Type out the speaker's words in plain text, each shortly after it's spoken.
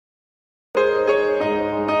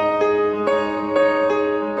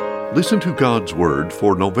Listen to God's Word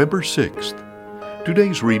for November 6th.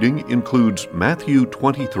 Today's reading includes Matthew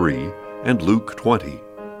 23 and Luke 20.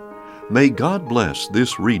 May God bless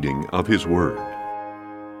this reading of His Word.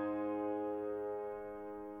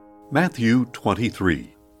 Matthew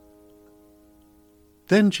 23.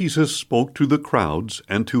 Then Jesus spoke to the crowds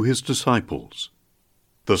and to His disciples.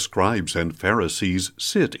 The scribes and Pharisees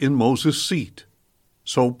sit in Moses' seat.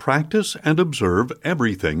 So practice and observe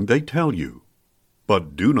everything they tell you.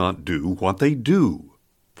 But do not do what they do,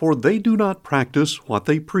 for they do not practice what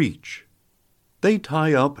they preach. They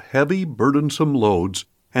tie up heavy, burdensome loads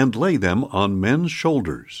and lay them on men's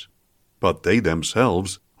shoulders, but they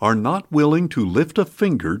themselves are not willing to lift a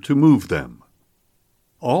finger to move them.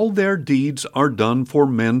 All their deeds are done for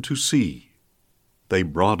men to see. They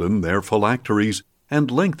broaden their phylacteries and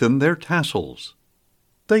lengthen their tassels.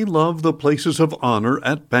 They love the places of honor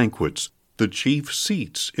at banquets, the chief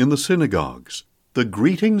seats in the synagogues, the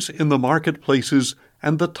greetings in the marketplaces,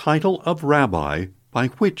 and the title of Rabbi by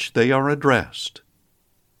which they are addressed.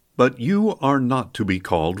 But you are not to be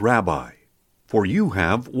called Rabbi, for you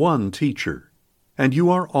have one teacher, and you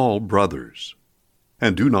are all brothers.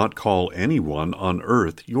 And do not call anyone on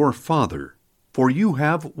earth your father, for you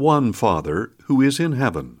have one Father who is in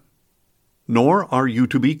heaven. Nor are you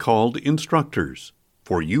to be called instructors,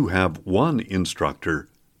 for you have one instructor,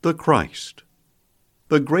 the Christ.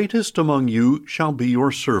 The greatest among you shall be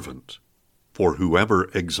your servant. For whoever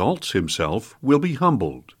exalts himself will be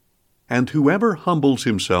humbled, and whoever humbles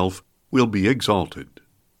himself will be exalted.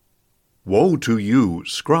 Woe to you,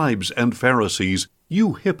 scribes and Pharisees,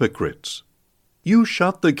 you hypocrites! You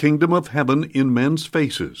shut the kingdom of heaven in men's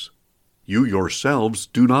faces. You yourselves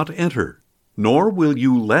do not enter, nor will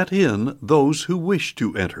you let in those who wish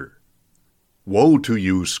to enter. Woe to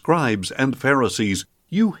you, scribes and Pharisees,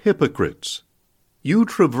 you hypocrites! You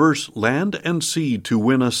traverse land and sea to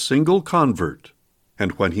win a single convert,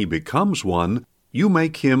 and when he becomes one, you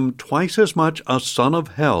make him twice as much a son of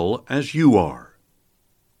hell as you are.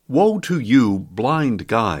 Woe to you, blind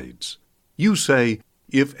guides! You say,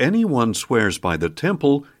 if anyone swears by the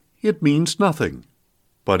temple, it means nothing.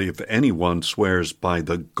 But if anyone swears by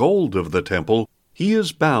the gold of the temple, he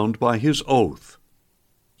is bound by his oath.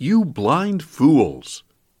 You blind fools!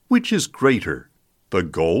 Which is greater, the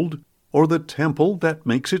gold or the temple that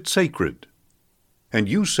makes it sacred? And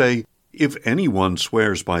you say, if anyone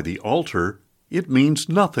swears by the altar, it means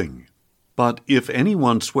nothing. But if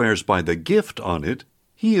anyone swears by the gift on it,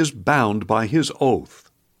 he is bound by his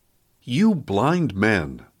oath. You blind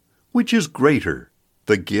men! Which is greater,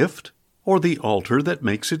 the gift or the altar that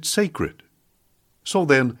makes it sacred? So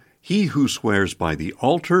then, he who swears by the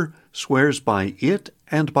altar swears by it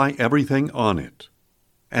and by everything on it.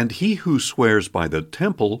 And he who swears by the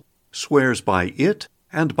temple swears by it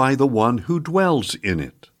and by the one who dwells in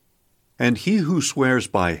it. And he who swears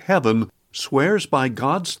by heaven swears by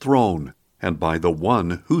God's throne and by the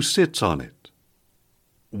one who sits on it.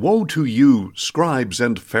 Woe to you, scribes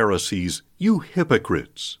and Pharisees, you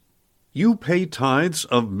hypocrites! You pay tithes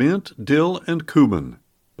of mint, dill, and cumin,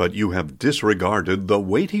 but you have disregarded the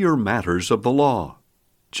weightier matters of the law,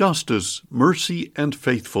 justice, mercy, and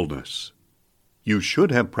faithfulness. You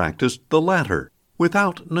should have practiced the latter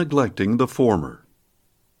without neglecting the former.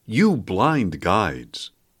 You blind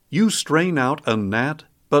guides! You strain out a gnat,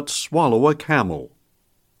 but swallow a camel.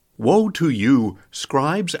 Woe to you,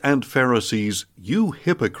 scribes and Pharisees, you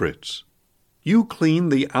hypocrites! You clean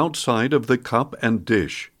the outside of the cup and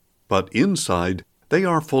dish, but inside they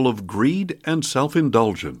are full of greed and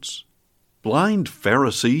self-indulgence. Blind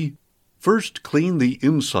Pharisee! First clean the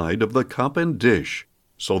inside of the cup and dish,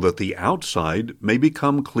 so that the outside may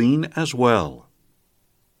become clean as well.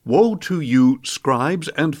 Woe to you, scribes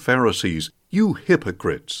and Pharisees, you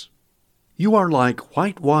hypocrites! You are like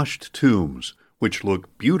whitewashed tombs, which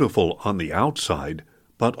look beautiful on the outside,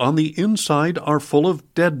 but on the inside are full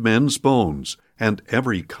of dead men's bones and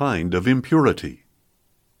every kind of impurity.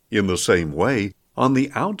 In the same way, on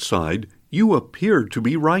the outside you appear to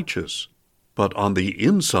be righteous, but on the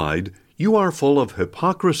inside you are full of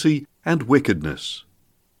hypocrisy and wickedness.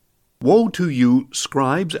 Woe to you,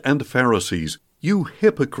 scribes and Pharisees, you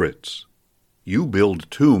hypocrites! You build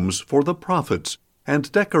tombs for the prophets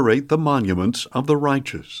and decorate the monuments of the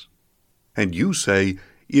righteous. And you say,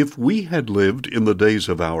 if we had lived in the days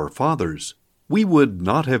of our fathers, we would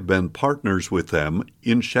not have been partners with them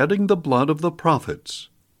in shedding the blood of the prophets.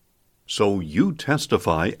 So you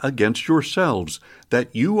testify against yourselves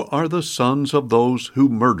that you are the sons of those who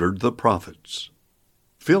murdered the prophets.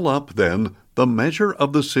 Fill up, then, the measure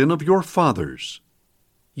of the sin of your fathers.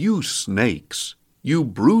 You snakes, you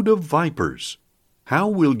brood of vipers, how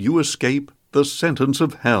will you escape the sentence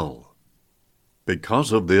of hell.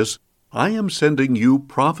 Because of this, I am sending you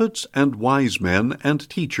prophets and wise men and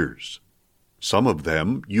teachers. Some of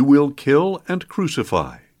them you will kill and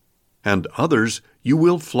crucify, and others you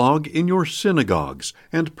will flog in your synagogues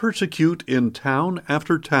and persecute in town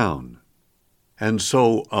after town. And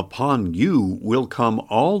so upon you will come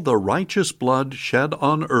all the righteous blood shed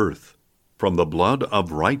on earth, from the blood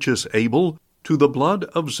of righteous Abel to the blood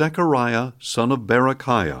of Zechariah son of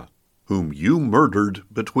Berechiah, whom you murdered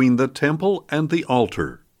between the temple and the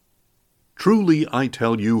altar. Truly I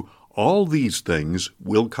tell you, all these things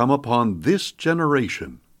will come upon this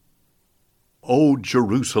generation. O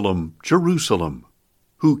Jerusalem, Jerusalem,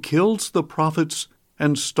 who kills the prophets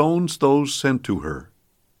and stones those sent to her!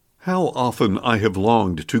 How often I have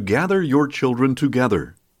longed to gather your children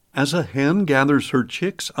together, as a hen gathers her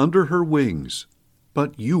chicks under her wings,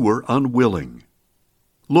 but you were unwilling.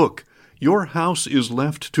 Look, your house is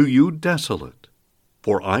left to you desolate.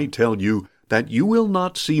 For I tell you that you will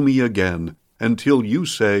not see me again until you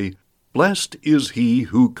say, Blessed is he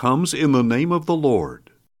who comes in the name of the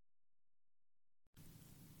Lord.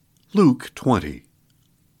 Luke 20.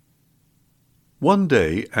 One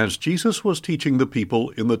day, as Jesus was teaching the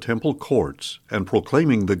people in the temple courts and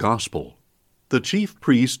proclaiming the gospel, the chief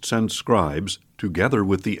priests and scribes, together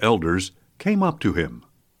with the elders, came up to him.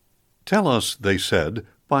 Tell us, they said,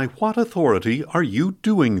 by what authority are you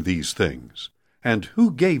doing these things? And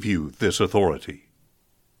who gave you this authority?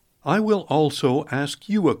 I will also ask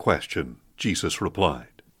you a question, Jesus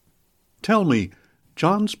replied. Tell me,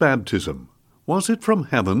 John's baptism, was it from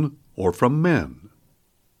heaven or from men?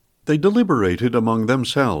 They deliberated among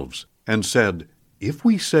themselves and said, If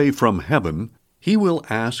we say from heaven, he will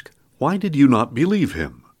ask, Why did you not believe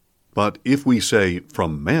him? But if we say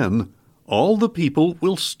from men, all the people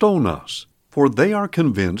will stone us, for they are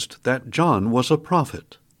convinced that John was a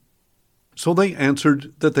prophet. So they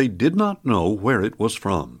answered that they did not know where it was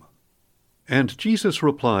from. And Jesus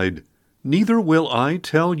replied, Neither will I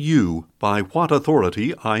tell you by what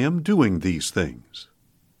authority I am doing these things.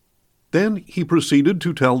 Then he proceeded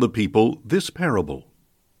to tell the people this parable.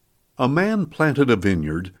 A man planted a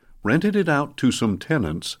vineyard, rented it out to some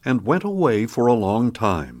tenants, and went away for a long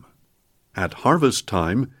time. At harvest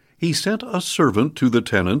time, he sent a servant to the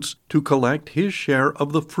tenants to collect his share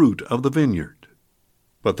of the fruit of the vineyard.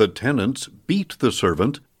 But the tenants beat the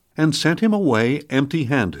servant and sent him away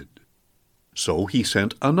empty-handed. So he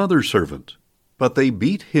sent another servant, but they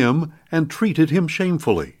beat him and treated him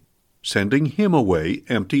shamefully, sending him away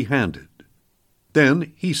empty-handed.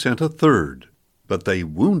 Then he sent a third, but they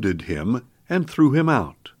wounded him and threw him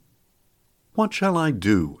out. What shall I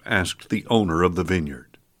do? Asked the owner of the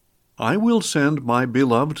vineyard. I will send my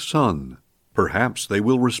beloved son. Perhaps they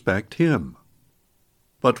will respect him.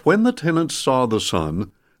 But when the tenants saw the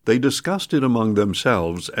son, they discussed it among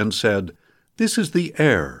themselves and said, This is the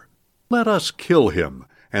heir. Let us kill him,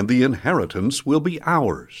 and the inheritance will be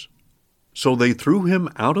ours. So they threw him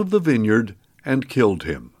out of the vineyard and killed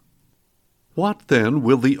him. What then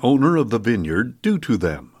will the owner of the vineyard do to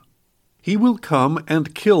them? He will come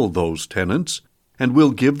and kill those tenants, and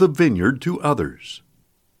will give the vineyard to others.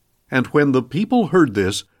 And when the people heard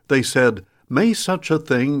this, they said, May such a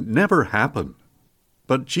thing never happen.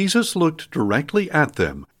 But Jesus looked directly at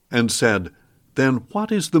them and said, Then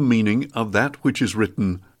what is the meaning of that which is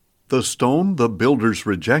written, The stone the builders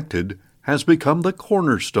rejected has become the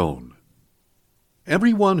cornerstone?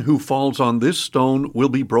 Everyone who falls on this stone will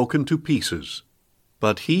be broken to pieces,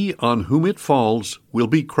 but he on whom it falls will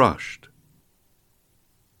be crushed.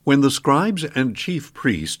 When the scribes and chief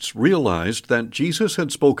priests realized that Jesus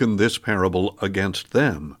had spoken this parable against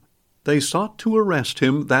them, they sought to arrest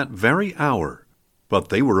him that very hour, but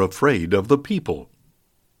they were afraid of the people.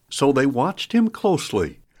 So they watched him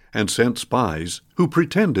closely and sent spies who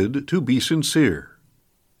pretended to be sincere.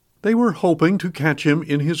 They were hoping to catch him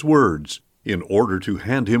in his words, in order to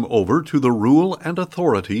hand him over to the rule and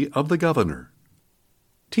authority of the governor.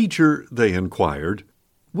 Teacher, they inquired,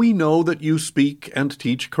 we know that you speak and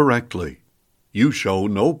teach correctly. You show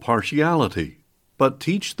no partiality, but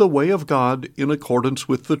teach the way of God in accordance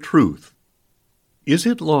with the truth. Is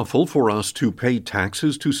it lawful for us to pay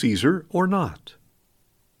taxes to Caesar or not?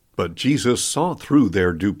 But Jesus saw through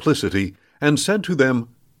their duplicity and said to them,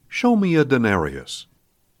 Show me a denarius.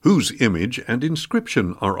 Whose image and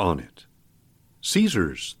inscription are on it?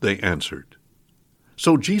 Caesar's, they answered.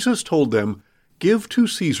 So Jesus told them, Give to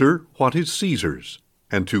Caesar what is Caesar's,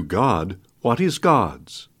 and to God what is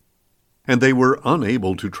God's. And they were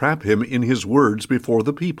unable to trap him in his words before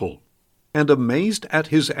the people, and amazed at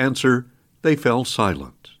his answer, they fell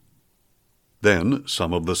silent. Then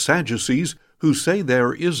some of the Sadducees, who say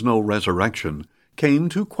there is no resurrection, came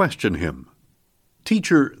to question him.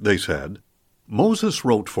 "Teacher," they said, "Moses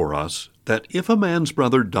wrote for us that if a man's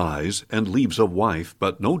brother dies and leaves a wife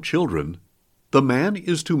but no children, the man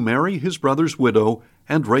is to marry his brother's widow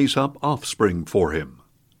and raise up offspring for him.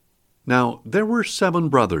 Now there were 7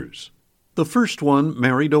 brothers. The first one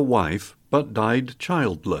married a wife but died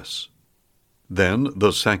childless. Then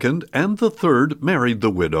the second and the third married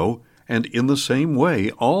the widow, and in the same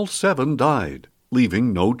way all 7 died,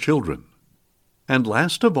 leaving no children. And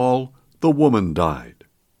last of all, the woman died.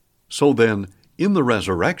 So then, in the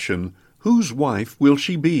resurrection, whose wife will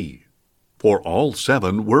she be? For all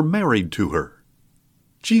 7 were married to her."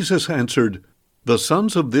 Jesus answered, "The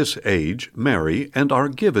sons of this age marry and are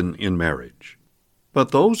given in marriage.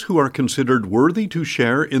 But those who are considered worthy to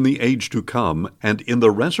share in the age to come and in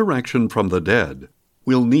the resurrection from the dead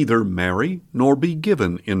will neither marry nor be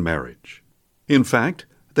given in marriage. In fact,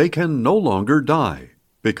 they can no longer die,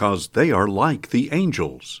 because they are like the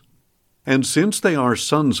angels. And since they are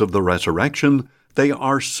sons of the resurrection, they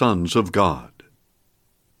are sons of God."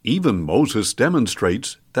 Even Moses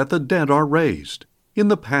demonstrates that the dead are raised in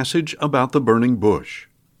the passage about the burning bush.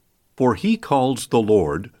 For he calls the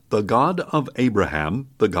Lord the God of Abraham,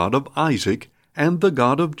 the God of Isaac, and the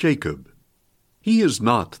God of Jacob. He is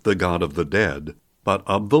not the God of the dead, but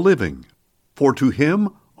of the living, for to him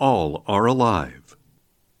all are alive.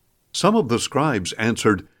 Some of the scribes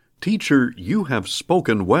answered, "Teacher, you have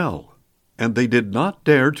spoken well," and they did not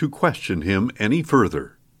dare to question him any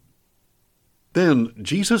further. Then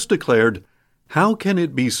Jesus declared, "How can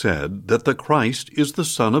it be said that the Christ is the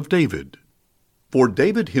son of David? For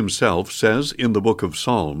David himself says in the book of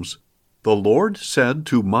Psalms, 'The Lord said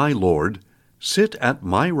to my Lord, Sit at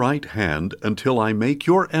my right hand until I make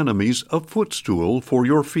your enemies a footstool for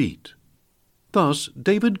your feet.' Thus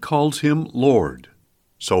David calls him Lord.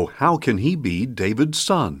 So how can he be David's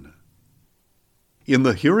son?" In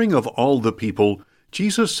the hearing of all the people,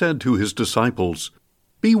 Jesus said to his disciples,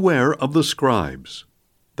 "Beware of the scribes.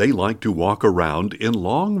 They like to walk around in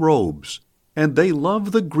long robes, and they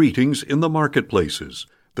love the greetings in the marketplaces,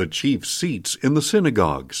 the chief seats in the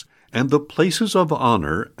synagogues, and the places of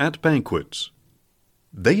honor at banquets.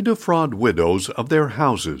 They defraud widows of their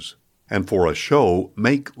houses, and for a show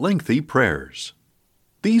make lengthy prayers.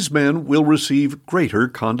 These men will receive greater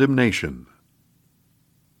condemnation."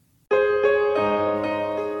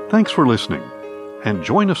 Thanks for listening, and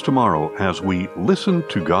join us tomorrow as we listen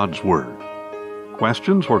to God's Word.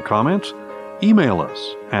 Questions or comments? Email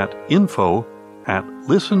us at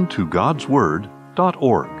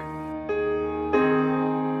info@listentogodsword.org.